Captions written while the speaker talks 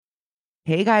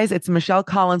Hey guys, it's Michelle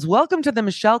Collins. Welcome to the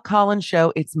Michelle Collins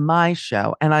Show. It's my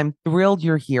show, and I'm thrilled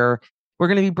you're here. We're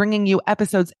going to be bringing you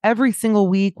episodes every single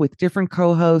week with different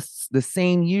co-hosts, the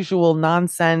same usual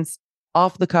nonsense,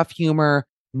 off-the-cuff humor,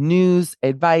 news,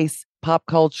 advice, pop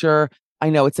culture. I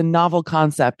know it's a novel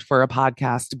concept for a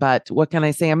podcast, but what can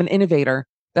I say? I'm an innovator.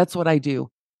 That's what I do.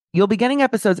 You'll be getting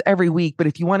episodes every week, but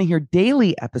if you want to hear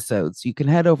daily episodes, you can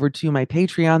head over to my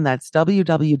Patreon. That's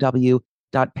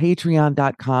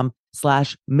www.patreon.com/Michcoll,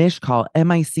 Michcoll.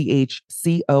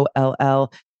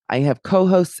 I have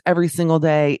co-hosts every single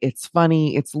day. It's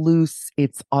funny, it's loose,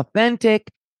 it's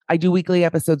authentic. I do weekly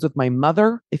episodes with my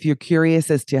mother. If you're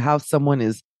curious as to how someone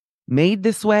is made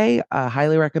this way, I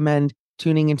highly recommend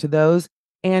tuning into those,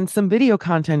 and some video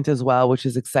content as well, which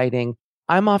is exciting.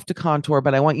 I'm off to Contour,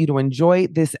 but I want you to enjoy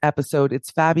this episode.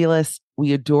 It's fabulous.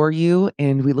 We adore you,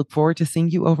 and we look forward to seeing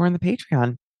you over on the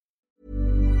Patreon.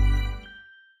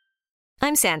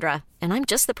 I'm Sandra, and I'm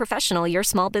just the professional your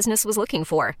small business was looking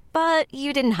for. But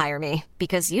you didn't hire me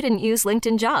because you didn't use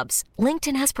LinkedIn Jobs.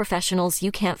 LinkedIn has professionals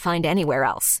you can't find anywhere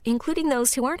else, including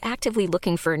those who aren't actively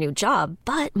looking for a new job,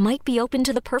 but might be open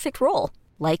to the perfect role,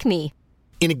 like me.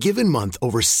 In a given month,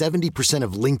 over 70%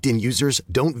 of LinkedIn users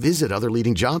don't visit other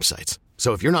leading job sites.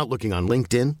 So if you're not looking on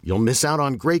LinkedIn, you'll miss out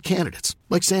on great candidates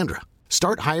like Sandra.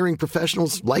 Start hiring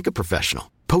professionals like a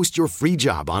professional. Post your free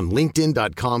job on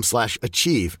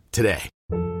linkedin.com/achieve today.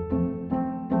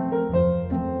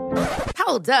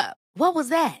 Hold up. What was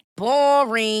that?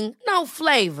 Boring. No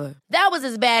flavor. That was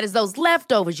as bad as those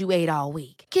leftovers you ate all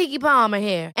week. Keke Palmer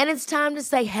here. And it's time to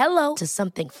say hello to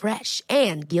something fresh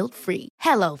and guilt-free.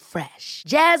 Hello Fresh.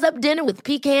 Jazz up dinner with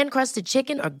pecan-crusted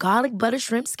chicken or garlic butter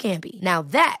shrimp scampi. Now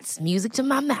that's music to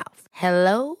my mouth.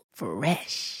 Hello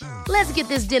Fresh. Let's get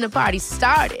this dinner party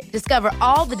started. Discover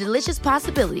all the delicious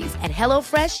possibilities at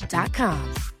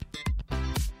hellofresh.com.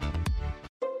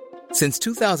 Since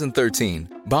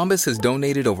 2013, Bombas has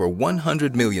donated over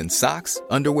 100 million socks,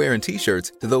 underwear, and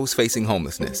T-shirts to those facing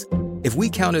homelessness. If we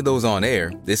counted those on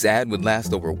air, this ad would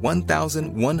last over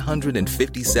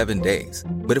 1,157 days.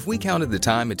 But if we counted the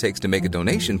time it takes to make a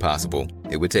donation possible,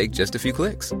 it would take just a few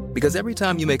clicks. Because every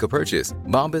time you make a purchase,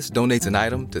 Bombas donates an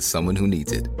item to someone who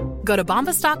needs it. Go to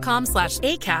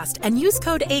bombas.com/ACAST and use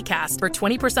code ACAST for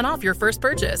 20% off your first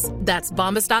purchase. That's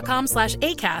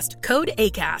bombas.com/ACAST, code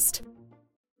ACAST.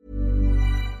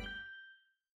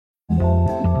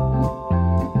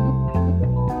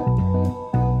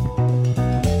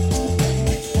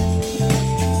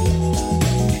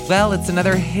 Well, it's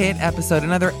another hit episode,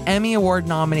 another Emmy Award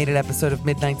nominated episode of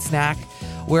Midnight Snack.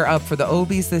 We're up for the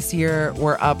Obies this year.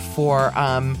 We're up for,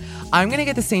 I'm going to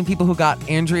get the same people who got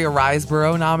Andrea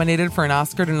Riseborough nominated for an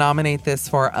Oscar to nominate this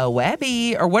for a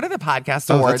Webby. Or what are the podcast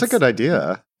awards? That's a good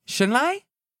idea. Shouldn't I?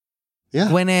 Yeah.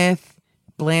 Gwyneth,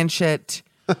 Blanchett,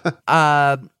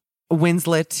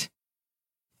 Winslet.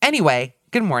 Anyway,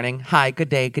 good morning. Hi, good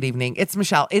day, good evening. It's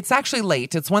Michelle. It's actually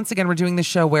late. It's once again, we're doing the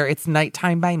show where it's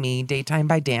nighttime by me, daytime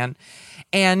by Dan.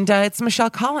 And it's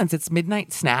Michelle Collins. It's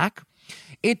Midnight Snack.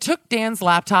 It took Dan's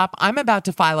laptop. I'm about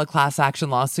to file a class action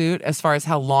lawsuit as far as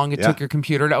how long it took your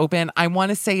computer to open. I want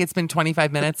to say it's been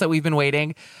 25 minutes that we've been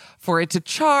waiting for it to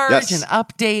charge and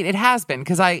update. It has been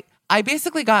because I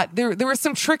basically got, there was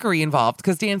some trickery involved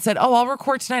because Dan said, oh, I'll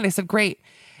record tonight. I said, great.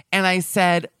 And I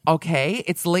said, okay,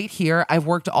 it's late here. I've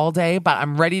worked all day, but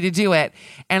I'm ready to do it.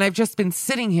 And I've just been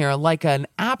sitting here like an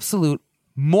absolute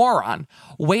moron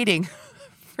waiting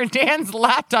for Dan's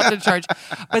laptop to charge.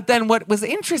 But then what was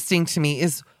interesting to me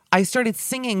is I started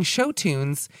singing show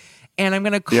tunes, and I'm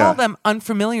going to call them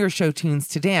unfamiliar show tunes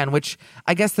to Dan, which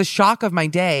I guess the shock of my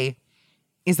day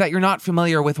is that you're not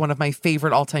familiar with one of my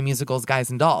favorite all-time musicals, Guys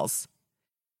and Dolls.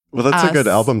 Well, that's a good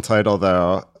album title,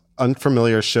 though.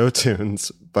 Unfamiliar Show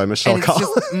Tunes by Michelle Collins.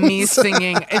 Just me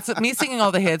singing. It's me singing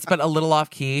all the hits, but a little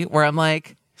off key, where I'm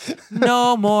like,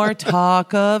 no more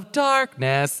talk of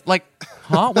darkness. Like,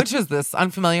 huh? Which is this?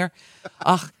 Unfamiliar?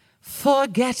 Ugh.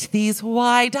 Forget these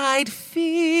wide-eyed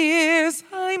fears.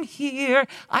 I'm here.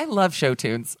 I love show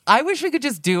tunes. I wish we could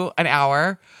just do an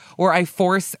hour where I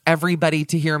force everybody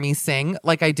to hear me sing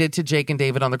like I did to Jake and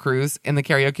David on the cruise in the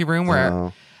karaoke room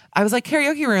where I was like,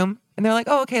 karaoke room. And they're like,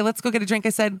 oh, okay, let's go get a drink. I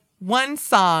said, one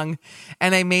song.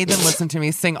 And I made them listen to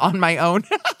me sing on my own.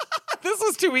 This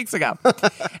was 2 weeks ago.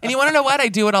 And you want to know what? I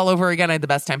do it all over again. I had the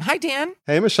best time. Hi, Dan.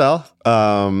 Hey, Michelle.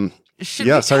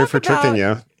 Sorry for tricking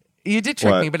you. You did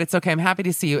trick me, but it's okay. I'm happy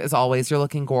to see you as always. You're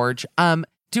looking gorge.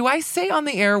 Do I say on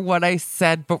the air what I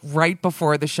said but right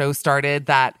before the show started,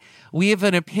 that we have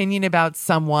an opinion about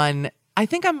someone? I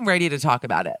think I'm ready to talk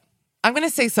about it. I'm going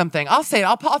to say something. I'll say it.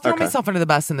 I'll throw myself under the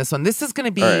bus in this one. This is going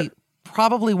to be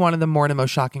probably one of the most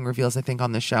shocking reveals, I think,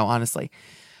 on this show, honestly.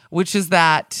 which is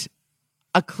that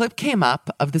a clip came up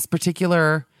of this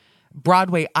particular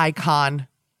Broadway icon.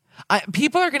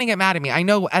 People are going to get mad at me. I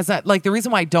know the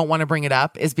reason why I don't want to bring it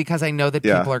up is because I know that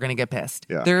people are going to get pissed.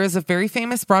 Yeah. There is a very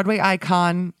famous Broadway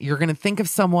icon. You're going to think of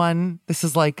someone. This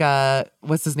is like,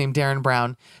 what's his name? Darren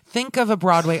Brown. Think of a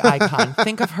Broadway icon.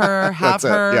 Think of her, have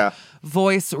her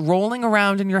voice rolling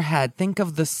around in your head. Think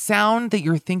of the sound that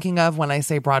you're thinking of when I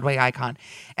say Broadway icon.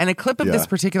 And a clip of this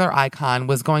particular icon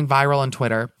was going viral on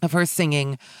Twitter of her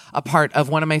singing a part of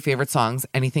one of my favorite songs,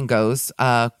 Anything Goes.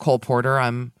 Cole Porter,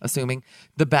 I'm assuming,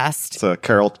 the best. It's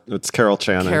Carol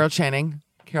Channing.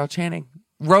 Carol Channing.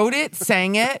 Wrote it,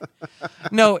 sang it.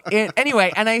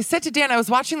 Anyway, and I said to Dan, I was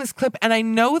watching this clip and I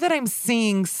know that I'm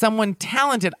seeing someone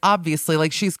talented, obviously.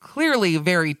 Like she's clearly a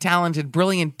very talented,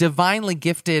 brilliant, divinely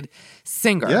gifted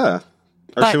singer. Yeah.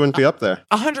 Or she wouldn't be up there.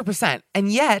 100%.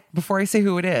 And yet, before I say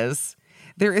who it is,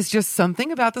 there is just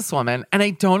something about this woman, and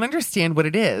I don't understand what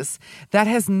it is, that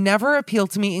has never appealed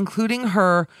to me, including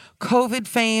her COVID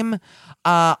fame,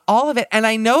 all of it. And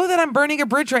I know that I'm burning a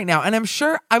bridge right now. And I'm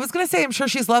sure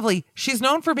she's lovely. She's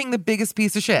known for being the biggest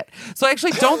piece of shit. So I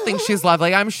actually don't think she's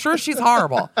lovely. I'm sure she's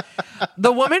horrible.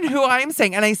 The woman who I'm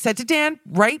saying, and I said to Dan,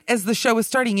 right as the show was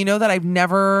starting, you know that I've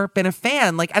never been a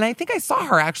fan. And I think I saw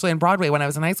her actually on Broadway when I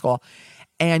was in high school.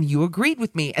 And you agreed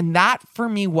with me. And that for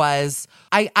me was,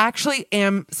 I actually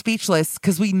am speechless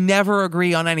because we never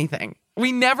agree on anything.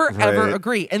 We never, ever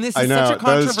agree. And this is such a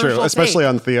controversial true, especially thing.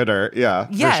 On theater. Yeah,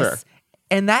 yes. For sure.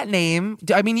 And that name,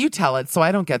 I mean, you tell it so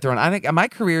I don't get thrown. I think my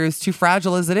career is too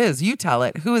fragile as it is. You tell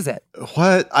it. Who is it?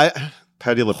 What?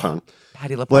 Patty LuPone.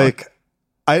 Patty LuPone. Like,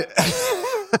 I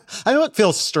don't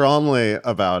feel strongly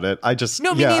about it. I just,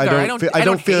 no, me neither. I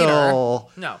don't feel.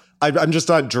 No. I'm just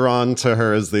not drawn to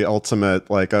her as the ultimate,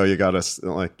 like, oh, you gotta,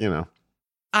 like, you know.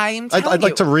 I'd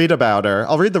like to read about her.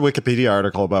 I'll read the Wikipedia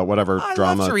article about whatever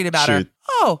drama. Love to read about her.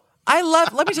 Oh,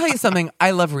 let me tell you something.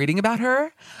 I love reading about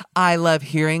her. I love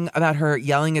hearing about her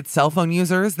yelling at cell phone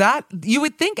users. That you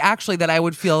would think actually that I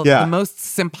would feel the most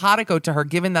simpatico to her,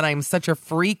 given that I'm such a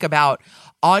freak about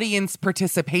audience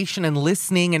participation and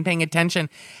listening and paying attention.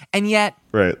 And yet,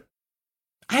 right.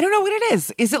 I don't know what it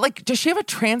is. Is it like, does she have a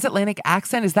transatlantic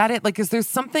accent? Is that it? Like, is there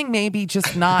something maybe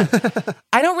just not?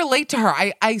 I don't relate to her.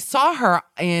 I saw her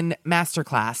in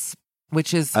Masterclass,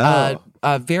 which is a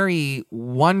very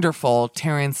wonderful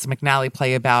Terrence McNally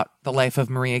play about the life of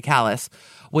Maria Callas,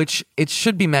 which it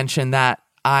should be mentioned that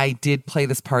I did play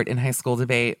this part in High School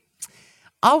Debate.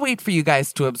 I'll wait for you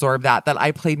guys to absorb that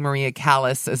I played Maria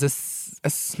Callas as a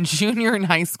junior in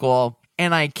high school,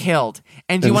 and I killed.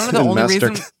 And do you want to know the only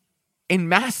reason... In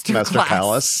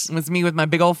Masterclass was me with my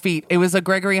big old feet. It was a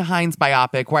Gregory Hines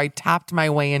biopic where I tapped my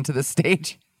way into the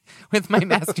stage with my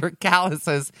Master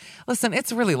Calluses. Listen,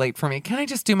 it's really late for me. Can I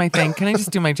just do my thing? Can I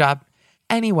just do my job?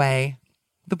 Anyway,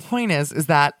 the point is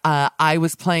that I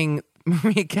was playing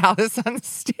Maria Callas on the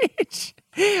stage.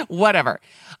 Whatever.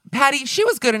 Patty, she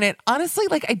was good in it. Honestly,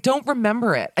 like, I don't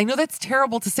remember it. I know that's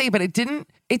terrible to say, but it didn't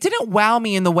wow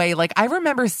me in the way. Like, I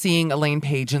remember seeing Elaine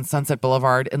Page in Sunset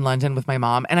Boulevard in London with my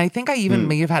mom, and I think I even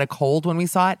may have had a cold when we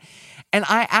saw it. And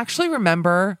I actually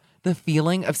remember the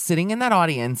feeling of sitting in that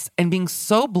audience and being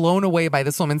so blown away by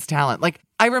this woman's talent. Like,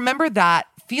 I remember that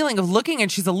feeling of looking,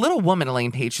 and she's a little woman,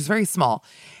 Elaine Page. She's very small.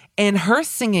 And her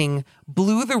singing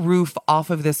blew the roof off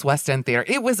of this West End theater.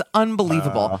 It was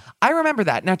unbelievable. I remember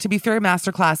that. Now, to be fair,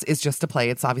 Masterclass is just a play.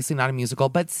 It's obviously not a musical,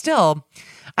 but still,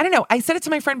 I don't know. I said it to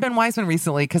my friend Ben Wiseman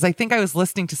recently because I think I was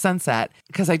listening to Sunset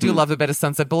because I do love a bit of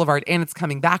Sunset Boulevard, and it's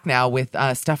coming back now with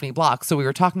Stephanie Block. So we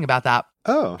were talking about that.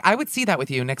 Oh. I would see that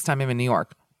with you next time I'm in New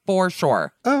York. For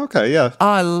sure. Oh, okay, yeah. Oh,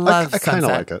 I love Sunset. I kind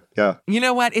of like it, yeah. You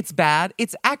know what? It's bad.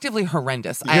 It's actively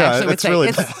horrendous. I yeah, actually would it's say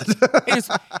really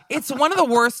bad. it's one of the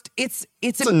worst. It's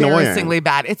embarrassingly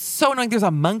bad. It's so annoying. There's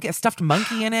a stuffed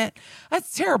monkey in it.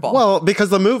 That's terrible. Well,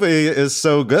 because the movie is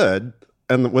so good,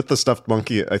 and with the stuffed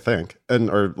monkey, I think,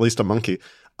 or at least a monkey.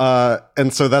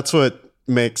 And so that's what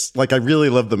makes, like, I really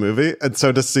love the movie. And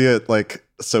so to see it, like,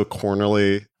 so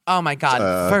cornerly... Oh my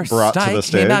God. First brought to I the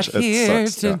stage, came out here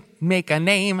sucks, to make a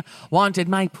name, wanted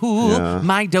my pool,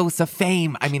 my dose of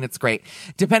fame. I mean, it's great.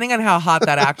 Depending on how hot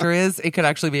that actor is, it could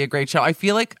actually be a great show. I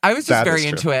feel like I was just very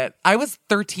into it. I was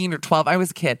 13 or 12. I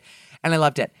was a kid and I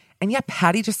loved it. And yeah,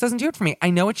 Patty just doesn't do it for me.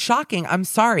 I know it's shocking. I'm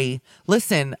sorry.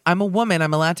 Listen, I'm a woman.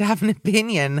 I'm allowed to have an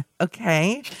opinion.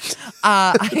 Okay.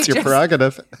 It's your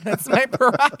prerogative. That's my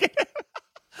prerogative.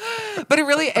 But it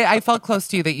really, I felt close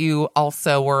to you that you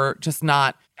also were just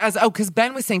not because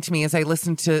Ben was saying to me as I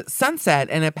listened to Sunset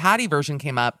and a Patty version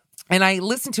came up and I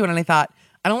listened to it and I thought,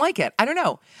 I don't like it. I don't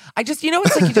know. I just,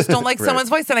 it's like you just don't like Right. someone's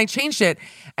voice. And I changed it.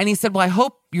 And he said, well, I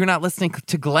hope you're not listening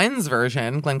to Glenn's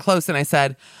version, Glenn Close. And I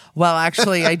said, well,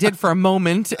 actually, I did for a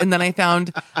moment. And then I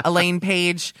found Elaine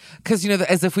Page because,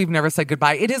 As If We've Never Said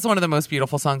Goodbye. It is one of the most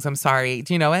beautiful songs. I'm sorry.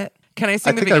 Do you know it? Can I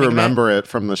sing I the think I beginning remember it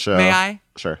from the show. May I?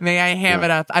 Sure. May I ham Yeah.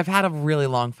 it up? I've had a really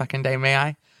long fucking day. May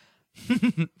I?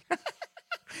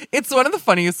 It's one of the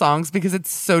funniest songs because it's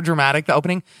so dramatic. The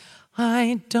opening,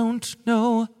 I don't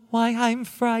know why I'm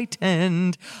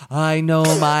frightened. I know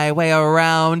my way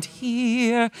around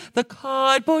here. The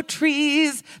cardboard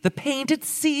trees, the painted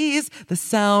seas, the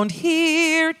sound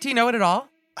here. Do you know it at all?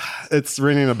 It's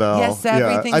ringing a bell. Yes, Yeah.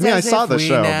 everything's I mean, I as saw if the we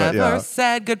show, never but yeah.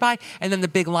 said goodbye. And then the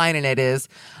big line in it is,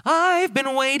 I've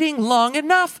been waiting long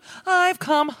enough. I've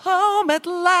come home at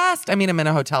last. I mean, I'm in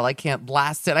a hotel. I can't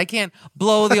blast it. I can't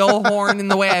blow the old horn in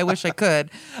the way I wish I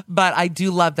could. But I do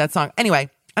love that song. Anyway,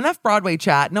 enough Broadway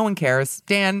chat. No one cares.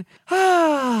 Dan, we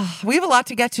have a lot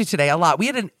to get to today. A lot. We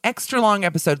had an extra long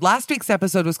episode. Last week's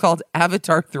episode was called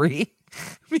Avatar 3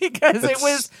 because it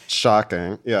was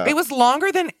shocking. Yeah. it was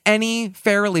longer than any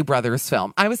Farrelly Brothers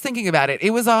film. I was thinking about it.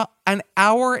 It was an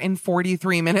hour and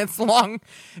 43 minutes long.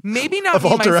 Maybe not Of me,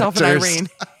 all myself, directors. and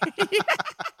Irene.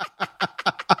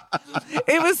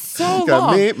 It was so Got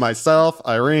long. me, myself,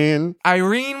 Irene.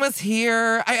 Irene was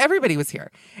here. Everybody was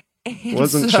here. And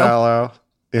Wasn't so- shallow.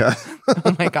 Yeah.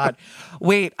 Oh my God.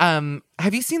 Wait, have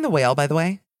you seen The Whale, by the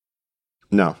way?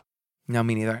 No. No,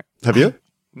 me neither. Have you?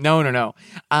 No.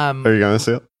 Are you going to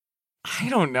see it? I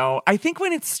don't know. I think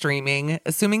when it's streaming,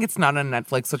 assuming it's not on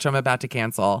Netflix, which I'm about to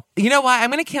cancel. You know why?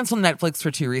 I'm going to cancel Netflix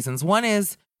for two reasons. One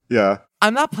is Yeah.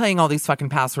 I'm not playing all these fucking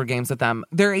password games with them.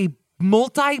 They're a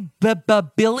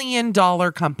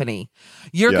multi-billion-dollar company.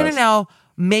 You're going to Yes. now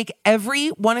make every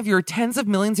one of your tens of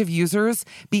millions of users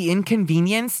be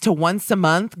inconvenienced to once a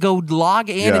month go log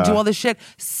in and Yeah. do all this shit.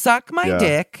 Suck my Yeah.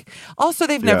 dick. Also,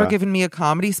 they've never Yeah. given me a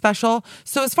comedy special.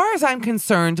 So as far as I'm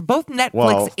concerned, both Netflix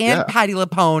Well, and yeah. Patti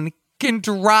LuPone can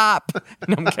drop.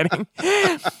 No, I'm kidding.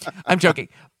 I'm joking.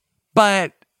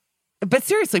 But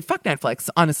seriously, fuck Netflix,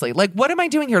 honestly. Like, what am I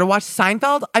doing here? To watch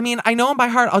Seinfeld? I mean, I know them by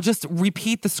heart. I'll just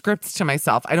repeat the scripts to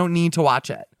myself. I don't need to watch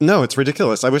it. No, it's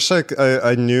ridiculous. I wish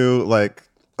I knew, like,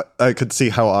 I could see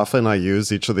how often I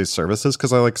use each of these services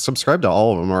because I, like, subscribe to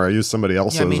all of them or I use somebody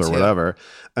else's me or too. whatever.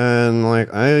 And, like,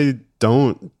 I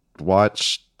don't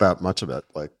watch that much of it.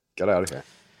 Like, get out of here.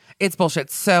 It's bullshit.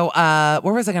 So,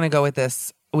 where was I going to go with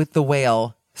this? With The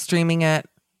Whale, streaming it.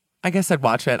 I guess I'd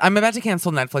watch it. I'm about to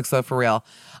cancel Netflix, though, for real.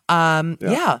 Yeah.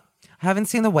 I haven't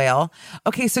seen The Whale.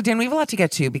 Okay, so Dan, we have a lot to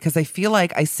get to because I feel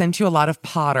like I sent you a lot of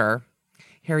Potter,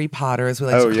 Harry Potter, as we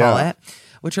like to call it,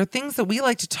 which are things that we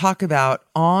like to talk about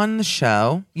on the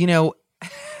show. You know,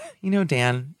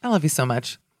 Dan, I love you so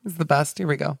much. This is the best. Here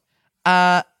we go.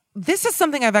 This is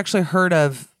something I've actually heard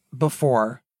of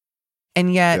before.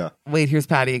 And yet, wait, here's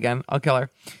Patty again. I'll kill her.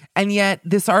 And yet,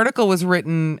 this article was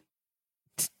written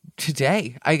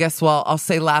today. I guess, well, I'll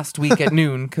say last week at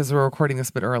noon because we're recording this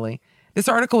a bit early. This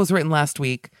article was written last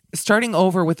week, starting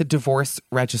over with the divorce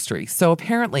registry. So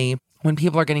apparently, when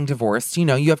people are getting divorced, you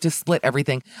have to split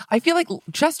everything. I feel like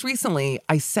just recently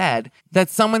I said that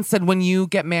someone said when you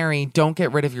get married, don't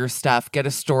get rid of your stuff, get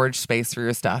a storage space for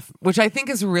your stuff, which I think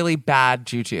is really bad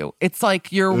juju. It's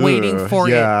like you're waiting for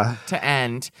it to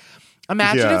end.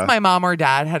 Imagine if my mom or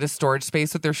dad had a storage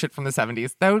space with their shit from the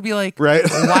 70s. That would be like, Right.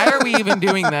 why are we even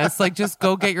doing this? Like, just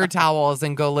go get your towels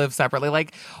and go live separately.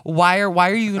 Like, why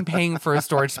are you even paying for a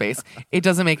storage space? It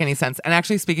doesn't make any sense. And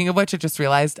actually, speaking of which, I just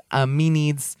realized me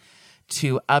needs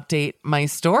to update my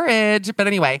storage. But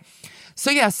anyway,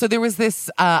 so there was this,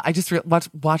 I just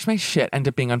watch my shit end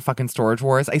up being on fucking Storage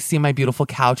Wars. I see my beautiful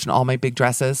couch and all my big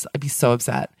dresses. I'd be so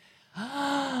upset.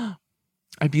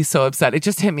 I'd be so upset. It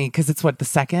just hit me because it's the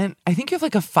second? I think you have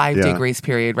like a 5-day grace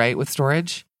period, right? With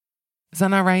storage. Is that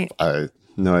not right?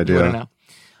 No I idea. don't know.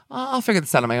 I'll figure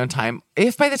this out on my own time.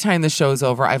 If by the time the show's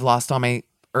over, I've lost all my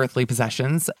earthly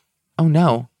possessions. Oh,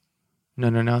 no.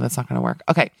 No. That's not going to work.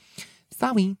 Okay.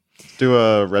 Sorry. Do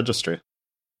a registry.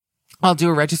 I'll do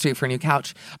a registry for a new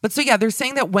couch. But so they're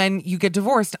saying that when you get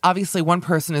divorced, obviously one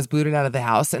person is booted out of the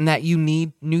house and that you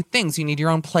need new things. You need your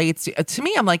own plates. To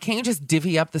me, I'm like, can't you just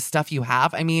divvy up the stuff you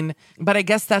have? I mean, but I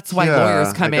guess that's why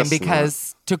lawyers come in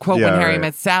because to quote When Harry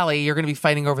Met Sally, you're going to be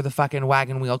fighting over the fucking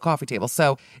wagon wheel coffee table.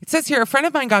 So it says here, a friend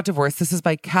of mine got divorced. This is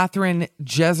by Catherine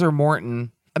Jezer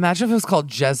Morton. Imagine if it was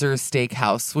called Jezer's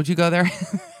Steakhouse. Would you go there?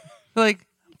 Like,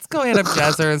 let's go hit up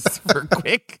Jezer's for a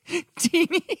quick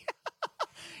teeny.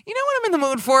 You know what I'm in the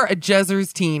mood for? A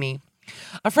Jezer's teeny.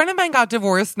 A friend of mine got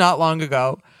divorced not long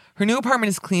ago. Her new apartment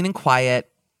is clean and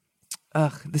quiet.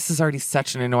 Ugh, this is already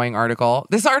such an annoying article.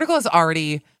 This article is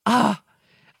already,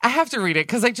 I have to read it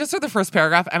because I just read the first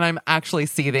paragraph and I'm actually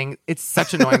seething. It's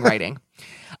such annoying writing.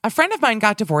 A friend of mine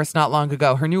got divorced not long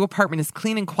ago. Her new apartment is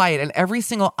clean and quiet, and every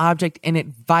single object in it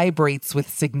vibrates with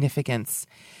significance.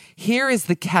 Here is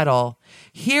the kettle.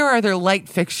 Here are their light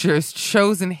fixtures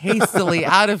chosen hastily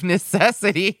out of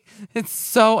necessity. It's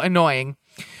so annoying.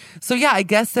 So yeah, I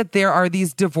guess that there are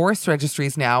these divorce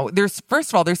registries now. First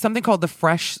of all, there's something called the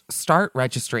Fresh Start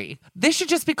Registry. This should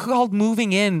just be called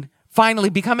moving in. Finally,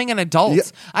 becoming an adult. Yeah.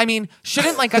 I mean,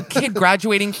 shouldn't like a kid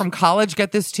graduating from college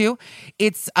get this too?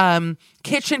 It's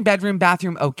kitchen, bedroom,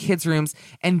 bathroom, kids' rooms,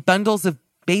 and bundles of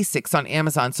basics on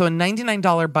Amazon. So a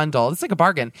 $99 bundle, it's like a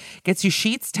bargain, gets you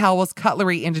sheets, towels,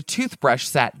 cutlery, and a toothbrush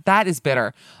set. That is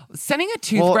bitter. Sending a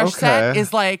toothbrush set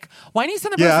is like, why don't you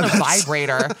send a person a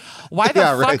vibrator? Why the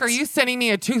fuck are you sending me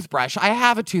a toothbrush? I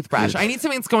have a toothbrush. I need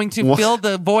something that's going to fill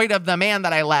the void of the man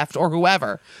that I left or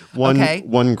whoever.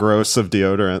 One gross of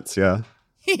deodorants, yeah.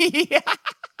 Yeah.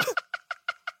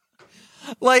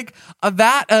 Like a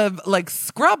vat of like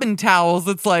scrubbing towels.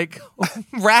 It's like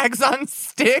rags on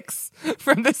sticks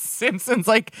from The Simpsons.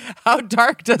 Like, how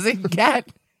dark does it get?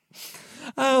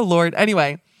 Oh, Lord.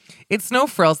 Anyway, it's no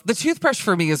frills. The toothbrush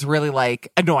for me is really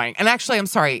like annoying. And actually, I'm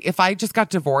sorry. If I just got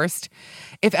divorced,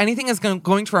 if anything is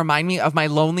going to remind me of my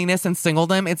loneliness and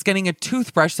singledom, it's getting a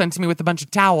toothbrush sent to me with a bunch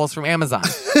of towels from Amazon.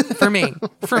 For me.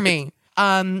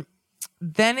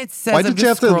 Then it says, why did you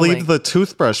have to leave the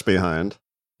toothbrush behind?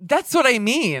 That's what I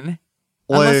mean.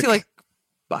 Unless you like,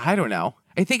 I don't know.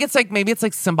 I think it's like, maybe it's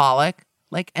like symbolic,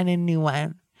 like, and a new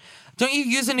one. Don't you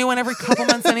use a new one every couple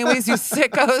months anyways, you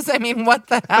sickos? I mean, what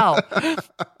the hell?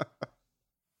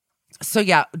 So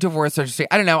yeah, divorce registry.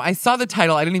 I don't know. I saw the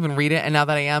title. I didn't even read it. And now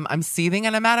that I'm seething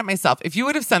and I'm mad at myself. If you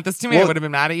would have sent this to me, I would have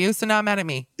been mad at you. So now I'm mad at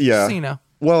me. Yeah. Just so you know.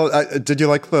 Well, did you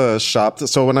like the shop?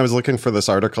 So when I was looking for this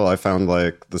article, I found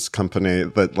like this company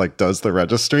that like does the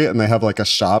registry, and they have like a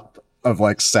shop of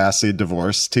like sassy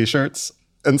divorce t-shirts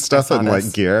and stuff and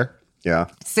like gear. Yeah.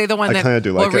 Say the one I kind of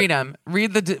do like it. Read them.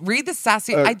 Read the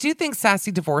sassy. I do think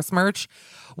sassy divorce merch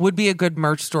would be a good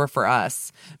merch store for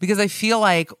us, because I feel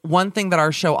like one thing that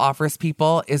our show offers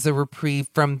people is a reprieve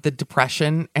from the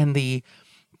depression and the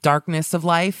darkness of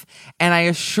life. And I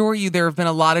assure you, there have been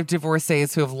a lot of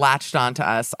divorcees who have latched onto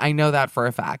us. I know that for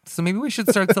a fact. So maybe we should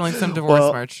start selling some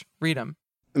divorce merch. Read them.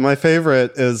 My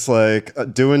favorite is like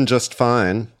doing just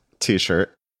fine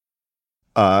t-shirt,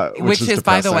 which is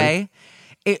by the way,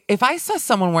 if I saw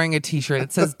someone wearing a t-shirt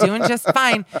that says doing just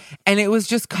fine and it was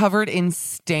just covered in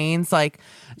stains, like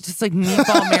just like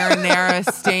meatball marinara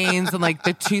stains and like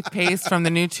the toothpaste from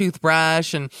the new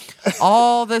toothbrush and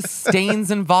all the stains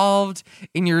involved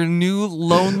in your new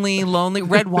lonely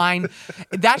red wine,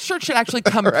 that shirt should actually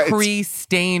come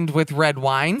pre-stained with red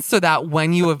wine so that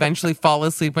when you eventually fall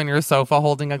asleep on your sofa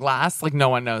holding a glass, like no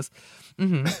one knows.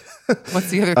 Mm-hmm. What's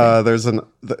the other thing?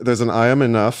 There's an I Am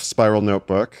Enough spiral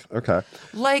notebook. Okay.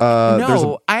 Like,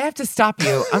 no, I have to stop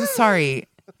you. I'm sorry.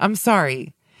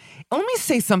 Let me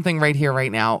say something right here,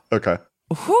 right now. Okay.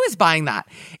 Who is buying that?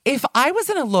 If I was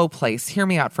in a low place, hear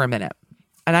me out for a minute,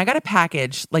 and I got a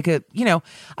package, like I've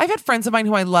had friends of mine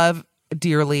who I love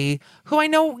dearly, who I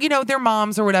know, they're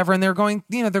moms or whatever, and they're going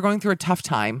through a tough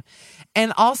time.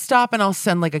 And I'll stop and I'll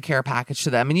send like a care package to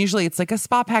them. And usually it's like a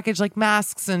spa package, like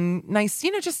masks and nice,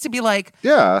 just to be like,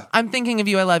 yeah, I'm thinking of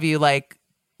you. I love you. Like,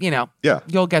 yeah,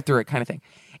 you'll get through it kind of thing.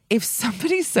 If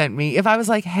somebody sent me, if I was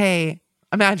like, hey,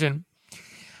 imagine,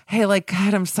 hey, like,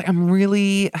 God, I'm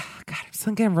really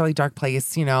in a really dark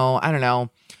place. I don't know.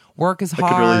 Work is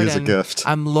hard. I could really use a gift.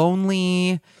 I'm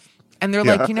lonely. And they're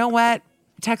like, you know what?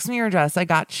 Text me your address. I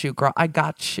got you, girl. I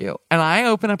got you. And I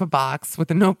open up a box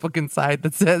with a notebook inside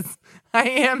that says, I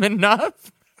am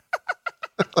enough.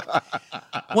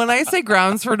 When I say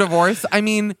grounds for divorce, I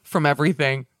mean from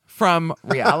everything. From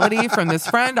reality, from this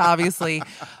friend, obviously.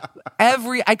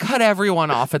 I cut everyone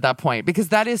off at that point, because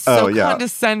that is so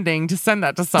condescending to send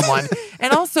that to someone.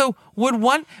 And also,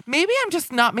 maybe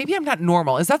I'm not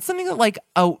normal. Is that something that like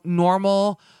a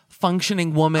normal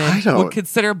functioning woman would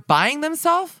consider buying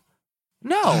themselves?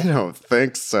 No. I don't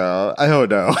think so. I don't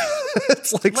know.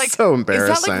 It's like so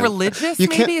embarrassing. Is that like religious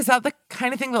maybe? Is that the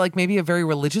kind of thing that like maybe a very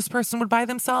religious person would buy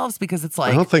themselves? Because it's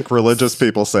like, I don't think religious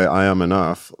people say I am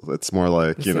enough. It's more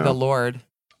like, the Lord.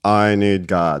 I need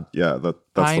God. Yeah, that's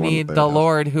I need the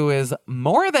Lord who is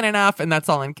more than enough, and that's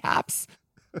all in caps.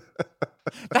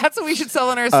 That's what we should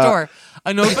sell in our store.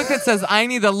 A notebook that says, I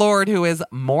need the Lord who is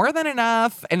more than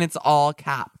enough, and it's all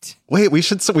capped. Wait, we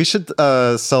should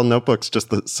sell notebooks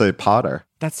just that say Potter.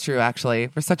 That's true, actually.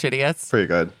 We're such idiots. Pretty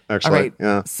good, actually. All right,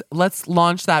 yeah. Let's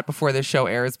launch that before this show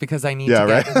airs, because I need to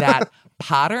get that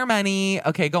Potter money.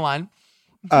 Okay, go on.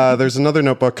 There's another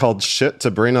notebook called Shit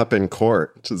to Bring Up in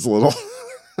Court, which is a little...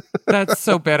 That's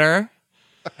so bitter.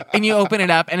 And you open it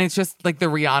up and it's just like the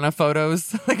Rihanna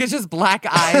photos. Like it's just black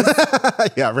eyes.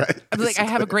 Yeah, right. Like, I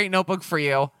have a great notebook for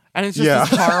you. And it's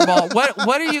just this horrible.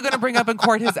 What are you going to bring up in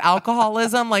court? His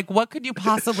alcoholism? Like, what could you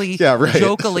possibly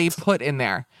jokily put in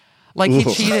there? Like, he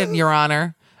cheated, Your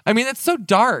Honor. I mean, it's so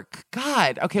dark.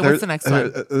 God. Okay, what's the next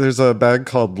one? There's a bag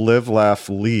called Live, Laugh,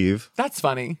 Leave. That's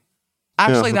funny.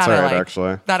 Actually, that I like.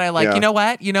 Actually. That I like. Yeah.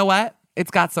 You know what?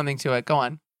 It's got something to it. Go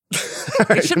on.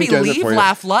 It should be Leave,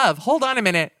 Laugh, Love. Hold on a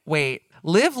minute. Wait.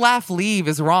 Live, Laugh, Leave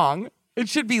is wrong. It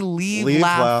should be Leave,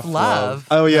 Laugh, Love.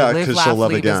 Oh, yeah, Live, because Laugh, she'll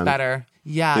love Leave again. is better.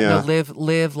 Yeah, no,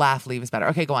 live, laugh, leave is better.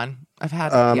 Okay, go on. I've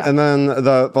had And then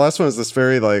the last one is this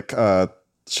very like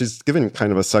she's giving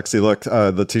kind of a sexy look.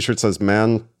 The t-shirt says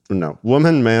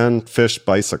woman, man, fish,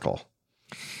 bicycle.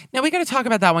 Now we got to talk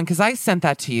about that one because I sent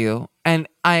that to you and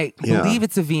I believe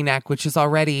it's a V-neck, which is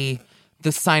already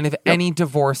the sign of any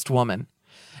divorced woman.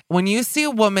 When you see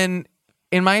a woman,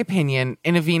 in my opinion,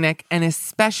 in a V-neck, and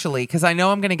especially because I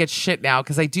know I'm going to get shit now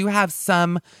because I do have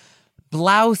some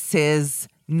blouses,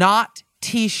 not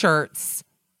t-shirts,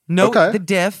 the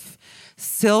diff,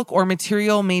 silk or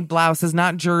material made blouses,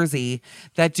 not jersey,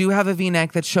 that do have a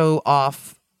V-neck that show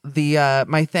off the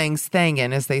my things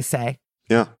thangin', as they say.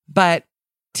 Yeah. But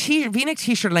V-neck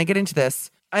t-shirt, and I get into this,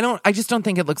 I just don't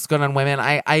think it looks good on women.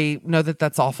 I know that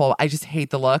that's awful. I just hate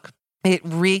the look. It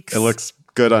reeks. It looks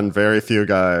good on very few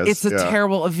guys. It's a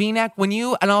terrible V-neck.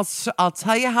 I'll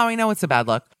tell you how I know it's a bad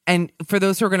look. And for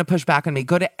those who are going to push back on me,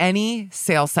 go to any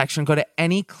sales section, go to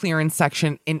any clearance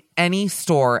section in any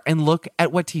store and look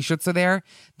at what t-shirts are there.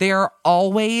 They are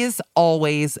always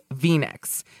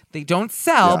V-necks. They don't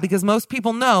sell because most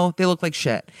people know they look like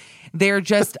shit. They're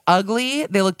just ugly.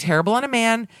 They look terrible on a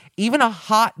man. Even a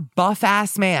hot,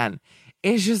 buff-ass man.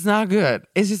 It's just not good.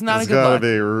 It's just not a good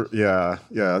look. Yeah.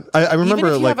 I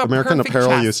remember like American Apparel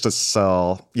chest. used to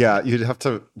sell. Yeah, you'd have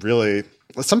to really.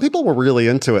 Some people were really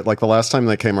into it. Like the last time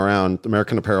they came around,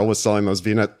 American Apparel was selling those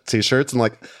V-neck t-shirts, and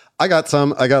like I got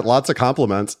lots of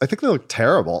compliments. I think they look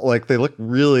terrible. Like they look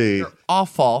really They're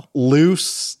awful,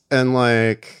 loose, and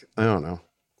like I don't know.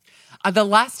 The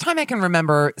last time I can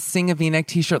remember seeing a V-neck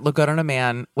t-shirt look good on a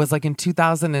man was like in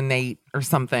 2008 or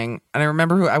something. And I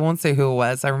remember who, I won't say who it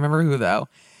was. I remember who though.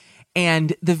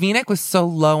 And the V-neck was so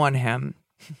low on him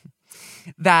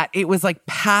that it was like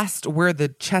past where the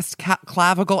chest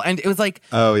clavicle, and it was like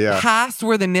past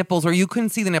where the nipples, or you couldn't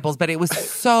see the nipples, but it was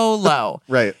so low.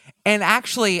 Right. And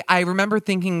actually, I remember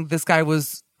thinking this guy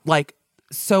was like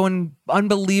so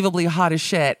unbelievably hot as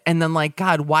shit, and then like,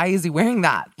 God, why is he wearing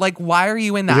that? Like, why are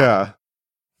you in that? Yeah,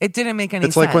 it didn't make any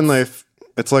sense.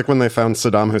 It's like when they found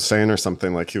Saddam Hussein or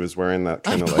something, like he was wearing that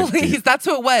kind of like. Please, that's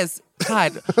who it was.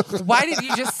 God, why did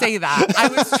you just say that? I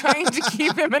was trying to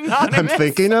keep him anonymous. I'm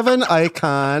thinking of an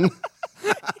icon.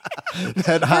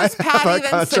 That First Patty, then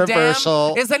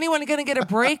controversial. Saddam. Is anyone going to get a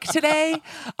break today?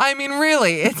 I mean,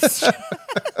 really, it's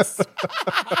just...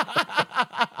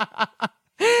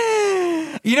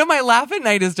 You know, my laugh at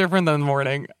night is different than the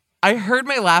morning. I heard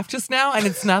my laugh just now, and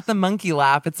it's not the monkey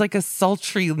laugh. It's like a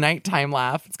sultry nighttime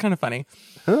laugh. It's kind of funny.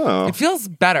 Oh. It feels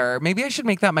better. Maybe I should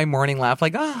make that my morning laugh.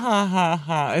 Like, ah, ha, ha,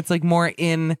 ha. It's like more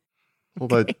in... Well,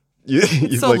 but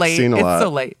you've so like late. seen a lot. It's so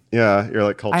late. Yeah, you're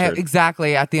like cultured.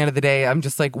 Exactly. At the end of the day, I'm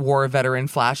just like war veteran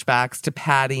flashbacks to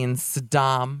Patty and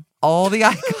Saddam. All the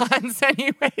icons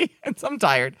anyway. And so I'm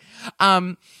tired.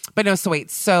 But no, so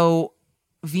wait. So...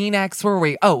 V-necks, where were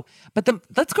we? Oh, but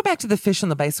let's go back to the fish on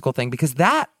the bicycle thing, because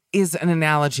that is an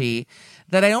analogy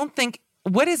that I don't think.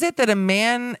 What is it that a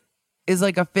man is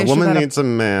like a fish? A woman needs a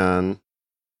man.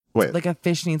 Wait, like a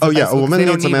fish needs. A bicycle, a woman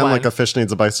needs a man one. like a fish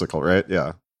needs a bicycle, right?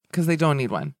 Yeah, because they don't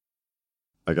need one.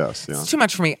 I guess. Yeah, it's too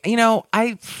much for me. You know,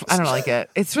 I don't like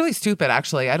it. It's really stupid,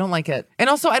 actually. I don't like it,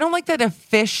 and also I don't like that a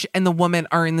fish and the woman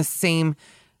are in the same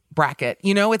bracket.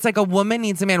 You know, it's like a woman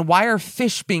needs a man. Why are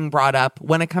fish being brought up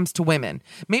when it comes to women?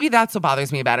 Maybe that's what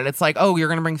bothers me about it. It's like, oh, you're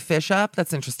going to bring fish up?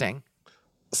 That's interesting.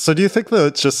 So do you think that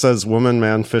it just says woman,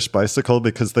 man, fish, bicycle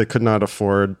because they could not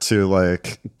afford to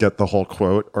like get the whole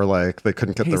quote, or like they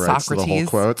couldn't get the rights to the whole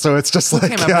quote? So it's just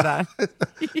like,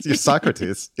 you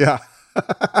Socrates. Yeah.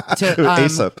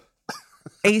 Aesop.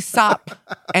 Aesop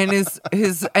and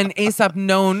and Aesop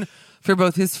known for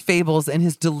both his fables and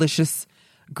his delicious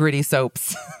gritty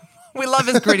soaps. We love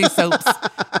his gritty soaps.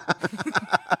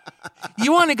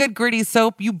 You want a good gritty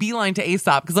soap, you beeline to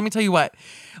Aesop. Because let me tell you what,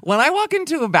 when I walk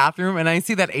into a bathroom and I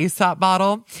see that Aesop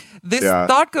bottle, this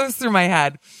thought goes through my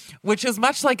head, which is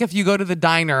much like if you go to the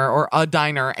diner or a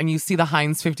diner and you see the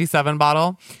Heinz 57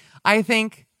 bottle. I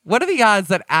think, What are the odds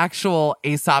that actual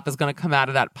Aesop is going to come out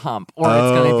of that pump, or it's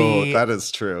going to be? That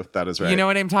is true. That is right. You know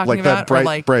what I'm talking like about?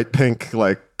 That bright pink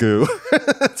goo.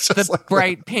 It's just the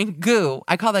bright pink goo.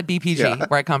 I call that BPG,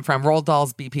 where I come from. Roald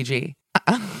Dahl's BPG.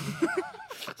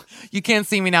 You can't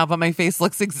see me now, but my face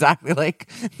looks exactly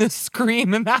like the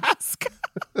Scream mask.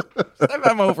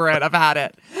 I'm over it. I've had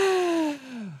it.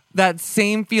 That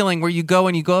same feeling where you go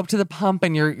up to the pump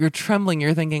and you're trembling.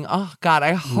 You're thinking, oh God,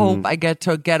 I hope I get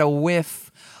a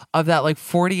whiff of that like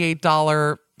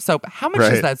 $48 soap. How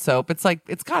much is that soap? It's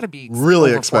got to be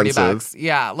really over expensive. $40.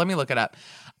 Yeah, let me look it up.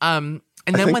 And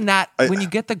then when you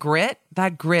get the grit,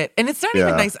 and it's not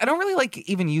even nice. I don't really like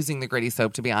even using the gritty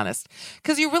soap, to be honest,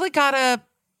 because you really gotta.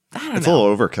 I don't know. It's a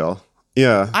little overkill.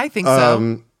 Yeah, I think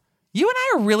so. You and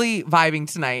I are really vibing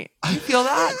tonight. You feel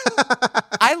that?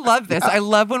 I love this. I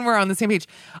love when we're on the same page.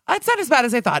 It's not as bad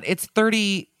as I thought. It's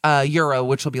 €30,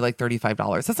 which will be like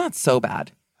 $35. That's not so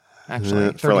bad,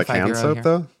 actually. For like hand soap, here.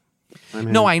 though? I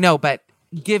mean, no, I know, but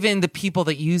given the people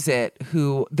that use it,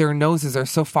 who their noses are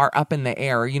so far up in the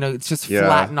air, it's just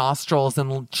flat nostrils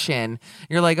and chin.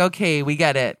 You're like, okay, we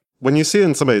get it. When you see it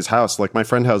in somebody's house, like my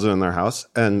friend has it in their house,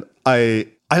 and I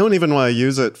don't even want to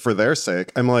use it for their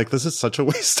sake. I'm like, this is such a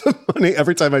waste of money.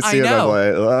 Every time I see it, I'm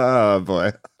like, oh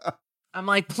boy. I'm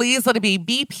like, please let it be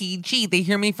BPG. They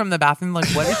hear me from the bathroom, like,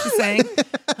 what is she saying?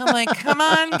 I'm like, come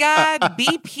on, God,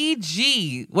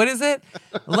 BPG. What is it?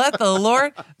 Let the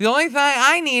Lord. The only thing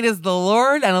I need is the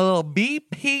Lord and a little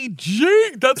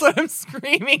BPG. That's what I'm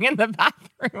screaming in the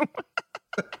bathroom.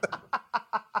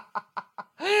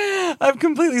 I've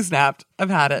completely snapped. I've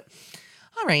had it.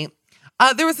 All right.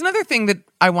 There was another thing that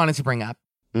I wanted to bring up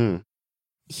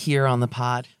here on the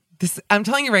pod. I'm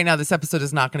telling you right now, this episode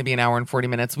is not going to be an hour and 40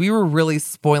 minutes. We were really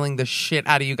spoiling the shit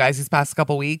out of you guys these past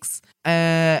couple weeks.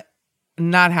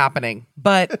 Not happening.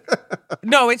 But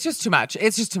no, it's just too much.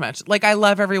 It's just too much. Like, I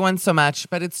love everyone so much,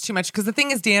 but it's too much. Because the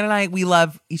thing is, Dan and I, we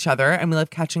love each other and we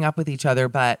love catching up with each other.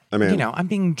 But, I mean, I'm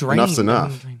being drained. Enough's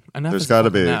enough. There's got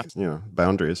to be,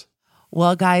 boundaries.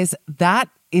 Well, guys, that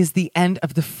is the end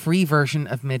of the free version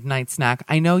of Midnight Snack.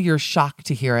 I know you're shocked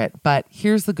to hear it, but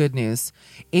here's the good news.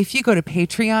 If you go to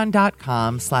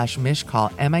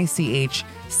patreon.com/Michcoll,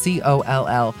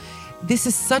 MICHCOLL, this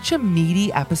is such a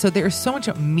meaty episode. There is so much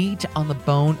meat on the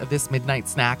bone of this Midnight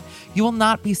Snack. You will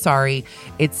not be sorry.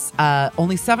 It's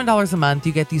only $7 a month.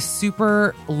 You get these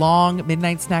super long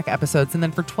Midnight Snack episodes. And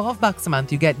then for $12 a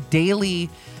month, you get daily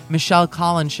Michelle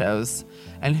Collins shows.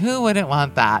 And who wouldn't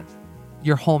want that?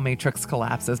 Your whole matrix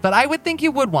collapses. But I would think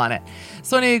you would want it.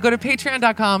 So anyway, go to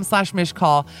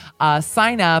patreon.com/Michcoll,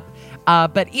 sign up.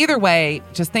 But either way,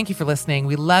 just thank you for listening.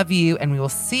 We love you, and we will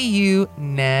see you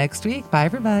next week. Bye,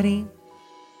 everybody.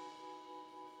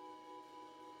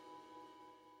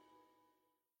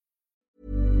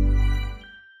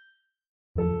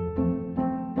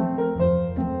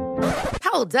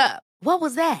 Hold up. What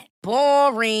was that?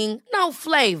 Boring. No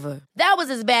flavor. That was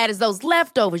as bad as those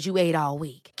leftovers you ate all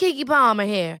week. Keke Palmer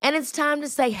here. And it's time to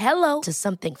say hello to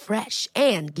something fresh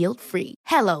and guilt-free.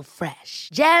 Hello Fresh.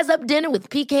 Jazz up dinner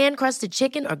with pecan-crusted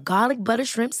chicken or garlic butter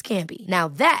shrimp scampi. Now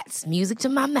that's music to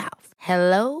my mouth.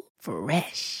 Hello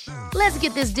Fresh. Let's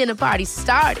get this dinner party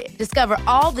started. Discover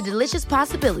all the delicious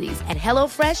possibilities at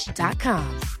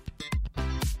HelloFresh.com.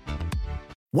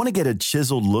 Want to get a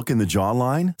chiseled look in the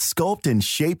jawline? Sculpt and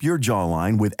shape your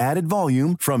jawline with added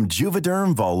volume from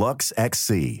Juvederm Volux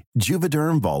XC.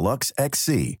 Juvederm Volux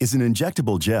XC is an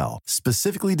injectable gel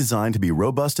specifically designed to be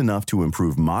robust enough to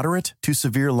improve moderate to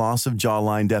severe loss of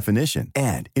jawline definition.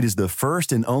 And it is the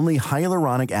first and only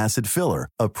hyaluronic acid filler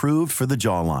approved for the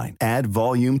jawline. Add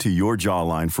volume to your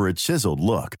jawline for a chiseled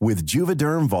look with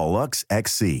Juvederm Volux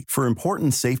XC. For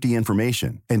important safety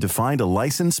information and to find a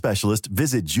licensed specialist,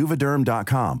 visit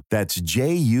Juvederm.com. That's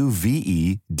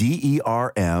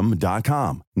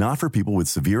JUVEDERM.com. Not for people with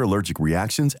severe allergic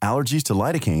reactions, allergies to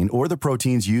lidocaine, or the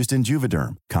proteins used in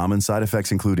Juvederm. Common side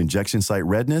effects include injection site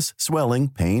redness, swelling,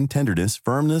 pain, tenderness,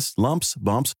 firmness, lumps,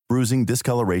 bumps, bruising,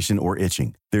 discoloration, or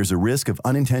itching. There's a risk of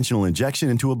unintentional injection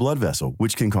into a blood vessel,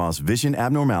 which can cause vision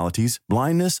abnormalities,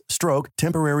 blindness, stroke,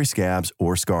 temporary scabs,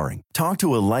 or scarring. Talk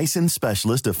to a licensed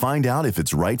specialist to find out if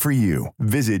it's right for you.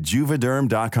 Visit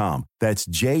Juvederm.com. That's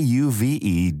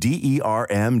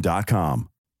JUVEDERM.com.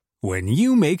 When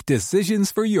you make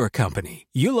decisions for your company,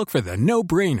 you look for the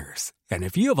no-brainers. And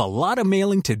if you have a lot of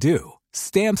mailing to do,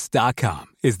 Stamps.com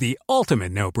is the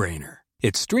ultimate no-brainer.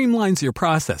 It streamlines your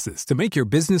processes to make your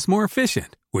business more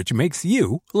efficient, which makes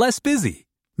you less busy.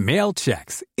 Mail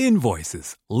checks,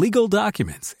 invoices, legal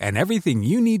documents, and everything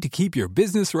you need to keep your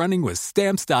business running with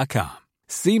Stamps.com.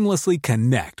 Seamlessly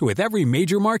connect with every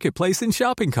major marketplace and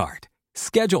shopping cart.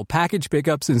 Schedule package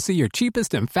pickups and see your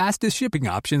cheapest and fastest shipping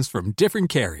options from different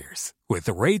carriers, with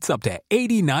rates up to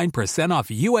 89% off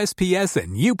USPS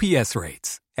and UPS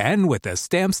rates. And with the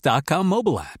Stamps.com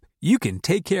mobile app, you can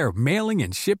take care of mailing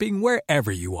and shipping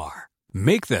wherever you are.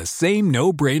 Make the same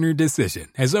no-brainer decision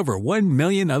as over 1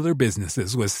 million other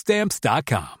businesses with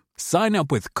Stamps.com. Sign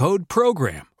up with code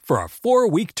PROGRAM for a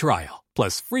 4-week trial,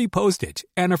 plus free postage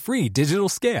and a free digital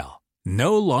scale.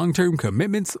 No long-term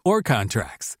commitments or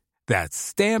contracts. That's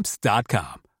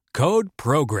Stamps.com. Code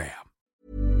PROGRAM.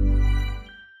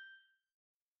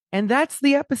 And that's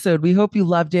the episode. We hope you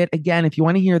loved it. Again, if you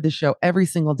want to hear the show every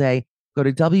single day, go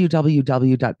to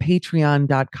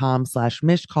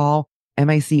www.patreon.com/mishcall,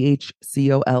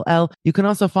 MICHCOLL. You can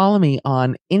also follow me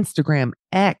on Instagram,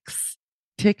 X,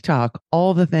 TikTok,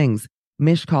 all the things.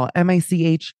 Mishcall,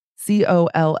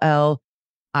 MICHCOLL.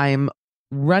 I'm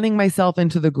running myself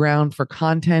into the ground for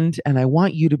content, and I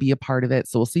want you to be a part of it.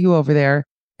 So we'll see you over there.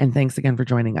 And thanks again for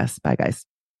joining us. Bye, guys.